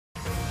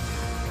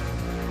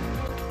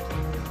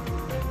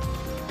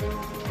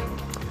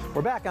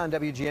We're back on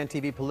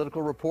WGN-TV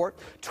Political Report.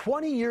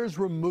 20 years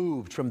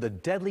removed from the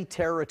deadly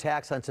terror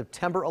attacks on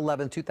September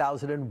 11,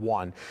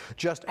 2001,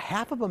 just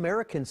half of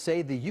Americans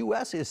say the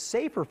U.S. is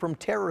safer from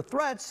terror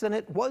threats than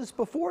it was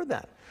before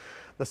then.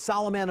 The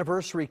solemn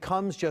anniversary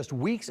comes just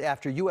weeks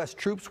after U.S.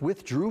 troops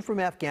withdrew from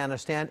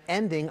Afghanistan,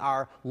 ending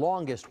our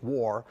longest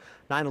war.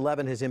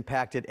 9/11 has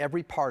impacted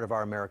every part of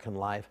our American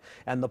life,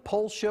 and the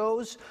poll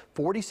shows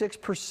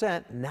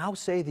 46% now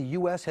say the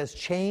U.S. has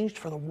changed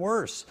for the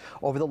worse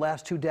over the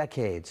last 2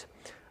 decades.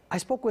 I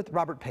spoke with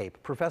Robert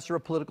Pape, professor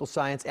of political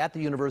science at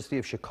the University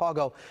of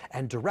Chicago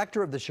and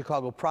director of the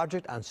Chicago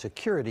Project on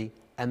Security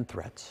and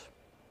Threats.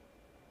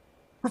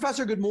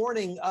 Professor, good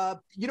morning.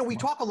 We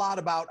talk a lot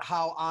about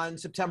how on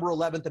September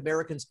 11th,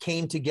 Americans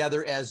came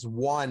together as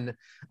one,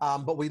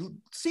 but we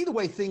see the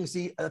way things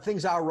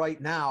are right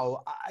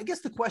now. I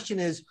guess the question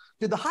is,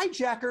 did the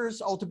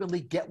hijackers ultimately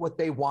get what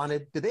they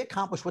wanted? Did they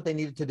accomplish what they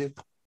needed to do?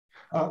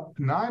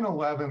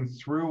 9/11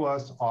 threw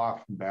us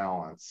off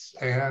balance,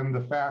 and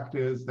the fact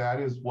is that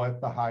is what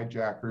the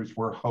hijackers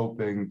were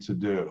hoping to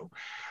do.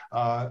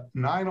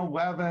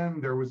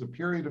 9/11, there was a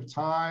period of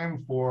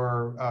time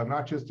for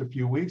not just a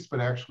few weeks, but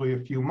actually a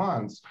few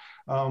months,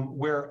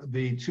 where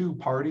the two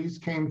parties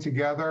came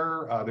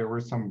together. There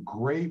were some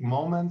great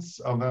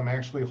moments of them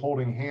actually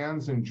holding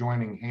hands and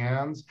joining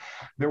hands.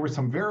 There were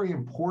some very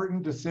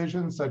important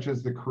decisions, such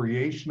as the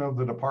creation of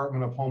the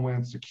Department of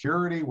Homeland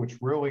Security, which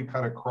really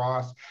cut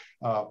across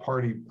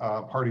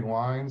party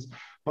lines.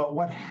 But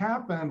what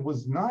happened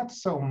was not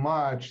so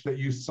much that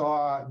you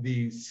saw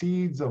the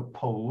seeds of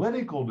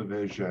political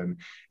division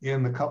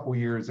in the couple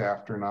years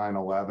after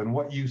 9/11.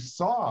 What you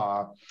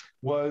saw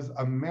was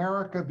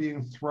America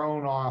being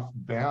thrown off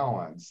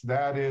balance.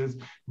 That is,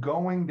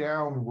 going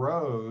down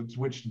roads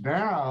which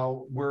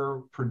now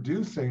were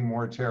producing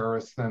more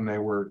terrorists than they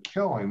were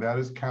killing. That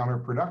is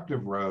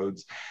counterproductive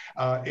roads,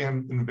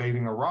 in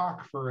invading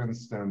Iraq, for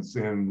instance,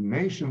 in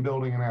nation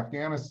building in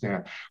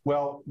Afghanistan.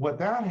 Well, what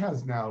that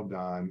has now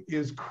done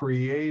is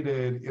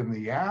created, in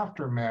the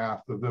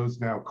aftermath of those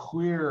now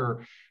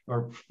clear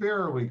or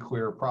fairly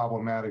clear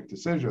problematic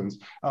decisions,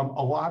 a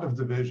lot of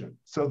division.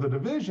 So the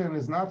division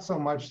is not so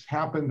much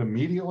happened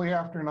immediately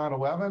after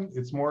 9/11,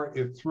 it's more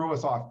it threw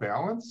us off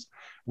balance.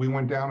 We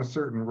went down a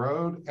certain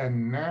road,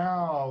 and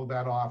now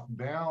that off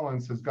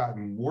balance has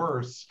gotten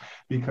worse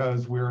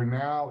because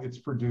it's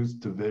produced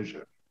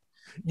division.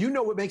 You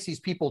know what makes these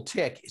people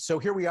tick. So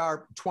here we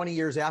are 20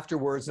 years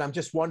afterwards, and I'm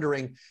just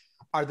wondering,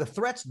 are the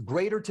threats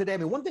greater today? I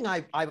mean, one thing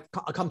I've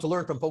come to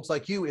learn from folks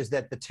like you is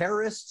that the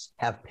terrorists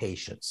have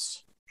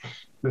patience.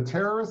 The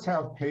terrorists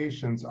have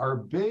patience. Our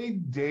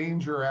big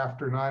danger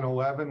after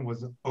 9/11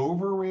 was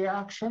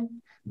overreaction.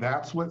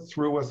 That's what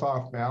threw us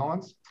off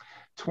balance.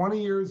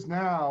 20 years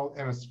now,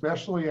 and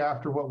especially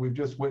after what we've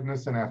just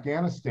witnessed in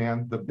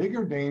Afghanistan, the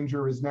bigger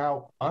danger is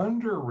now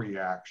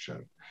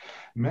underreaction.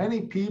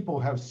 Many people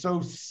have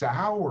so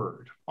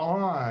soured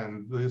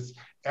on this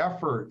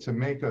effort to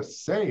make us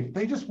safe.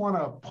 They just want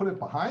to put it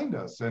behind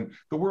us and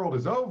the world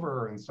is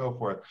over and so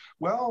forth.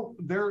 Well,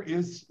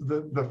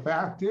 the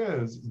fact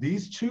is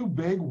these two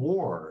big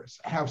wars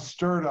have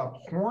stirred up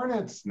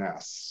hornets'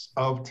 nests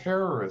of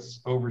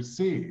terrorists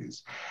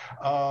overseas.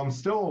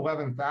 Still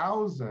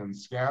 11,000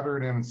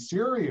 scattered in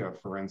Syria,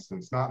 for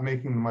instance, not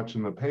making much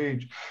in the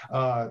page,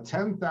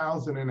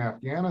 10,000 in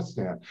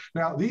Afghanistan.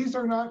 Now, these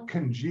are not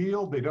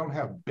congealed. They don't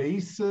have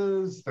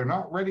bases. They're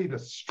not ready to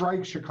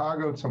strike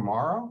Chicago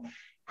tomorrow.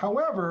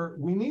 However,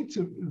 we need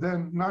to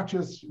not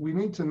just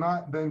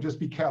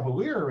be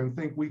cavalier and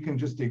think we can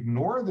just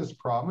ignore this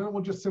problem and it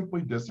will just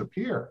simply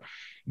disappear.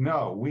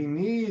 No, we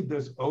need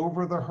this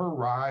over the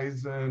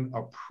horizon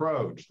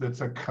approach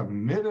that's a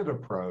committed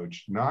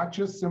approach, not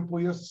just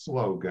simply a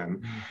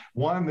slogan,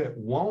 one that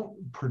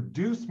won't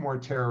produce more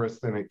terrorists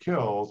than it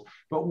kills,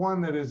 but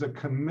one that is a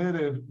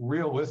committed,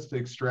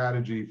 realistic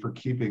strategy for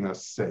keeping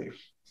us safe.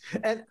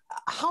 And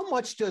how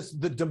much does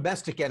the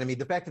domestic enemy,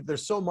 the fact that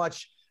there's so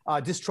much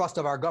distrust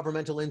of our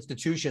governmental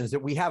institutions, that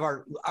we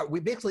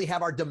basically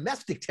have our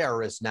domestic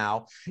terrorists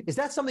now, is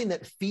that something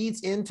that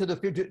feeds into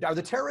are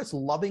the terrorists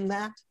loving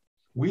that?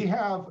 We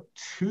have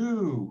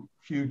two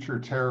future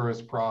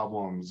terrorist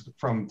problems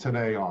from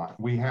today on.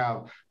 We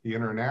have the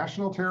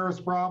international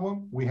terrorist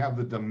problem. We have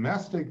the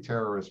domestic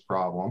terrorist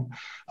problem.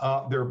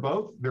 They're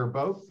both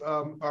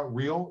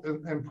real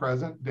and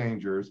present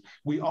dangers.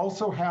 We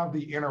also have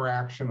the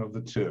interaction of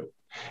the two.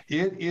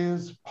 It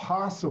is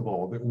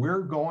possible that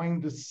we're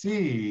going to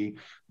see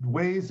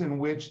ways in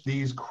which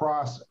these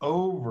cross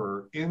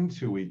over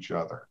into each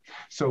other.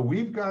 So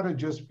we've got to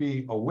just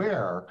be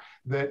aware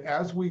that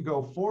as we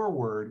go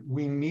forward,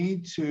 we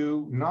need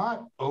to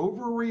not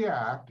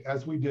overreact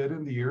as we did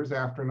in the years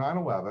after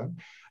 9/11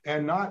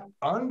 and not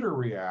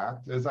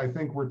underreact as I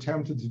think we're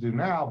tempted to do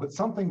now, but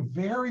something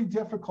very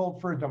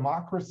difficult for a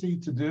democracy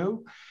to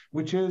do,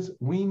 which is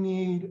we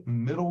need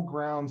middle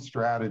ground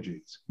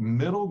strategies,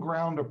 middle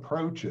ground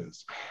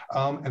approaches.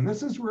 And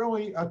this is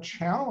really a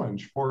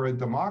challenge for a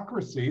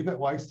democracy that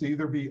likes to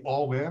either be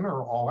all in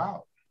or all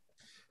out.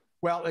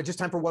 Well, just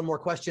time for one more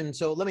question.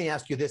 So let me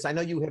ask you this. I know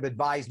you have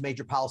advised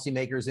major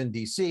policymakers in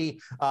D.C.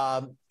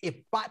 If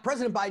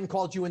President Biden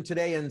called you in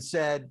today and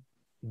said,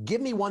 give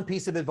me one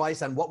piece of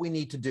advice on what we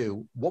need to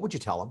do, what would you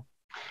tell him?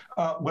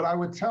 What I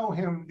would tell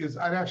him is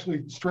I'd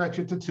actually stretch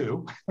it to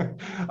two.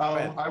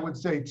 I would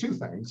say two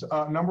things.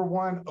 Number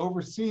one,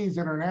 overseas,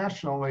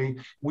 internationally,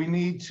 we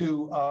need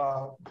to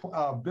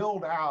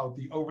build out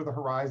the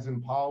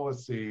over-the-horizon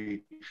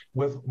policy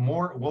with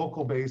more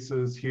local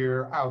bases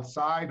here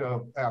outside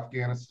of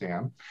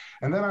Afghanistan.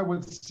 And then I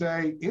would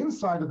say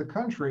inside of the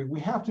country, we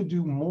have to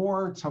do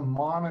more to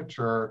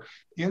monitor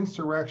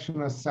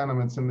insurrectionist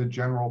sentiments in the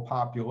general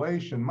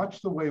population,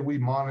 much the way we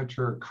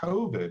monitor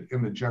COVID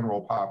in the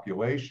general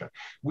population.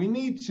 We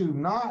need to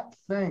not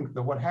think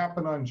that what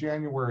happened on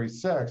January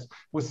 6th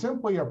was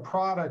simply a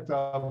product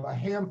of a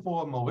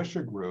handful of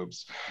militia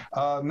groups.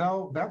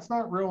 No, that's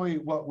not really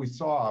what we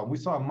saw. We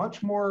saw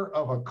much more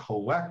of a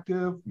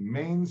collective,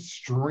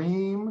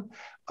 mainstream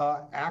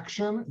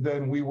action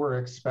than we were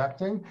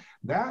expecting.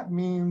 That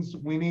means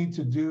we need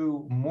to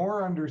do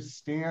more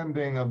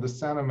understanding of the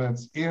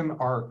sentiments in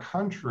our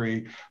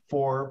country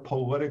for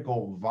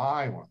political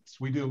violence.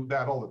 We do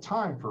that all the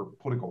time for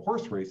political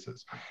horse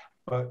races.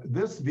 But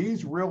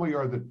these really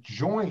are the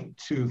joint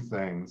two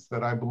things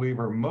that I believe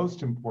are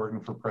most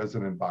important for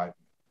President Biden.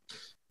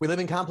 We live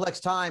in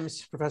complex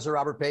times. Professor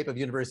Robert Pape of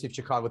University of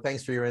Chicago,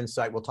 thanks for your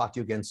insight. We'll talk to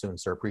you again soon,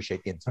 sir.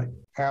 Appreciate the insight.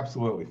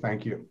 Absolutely.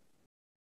 Thank you.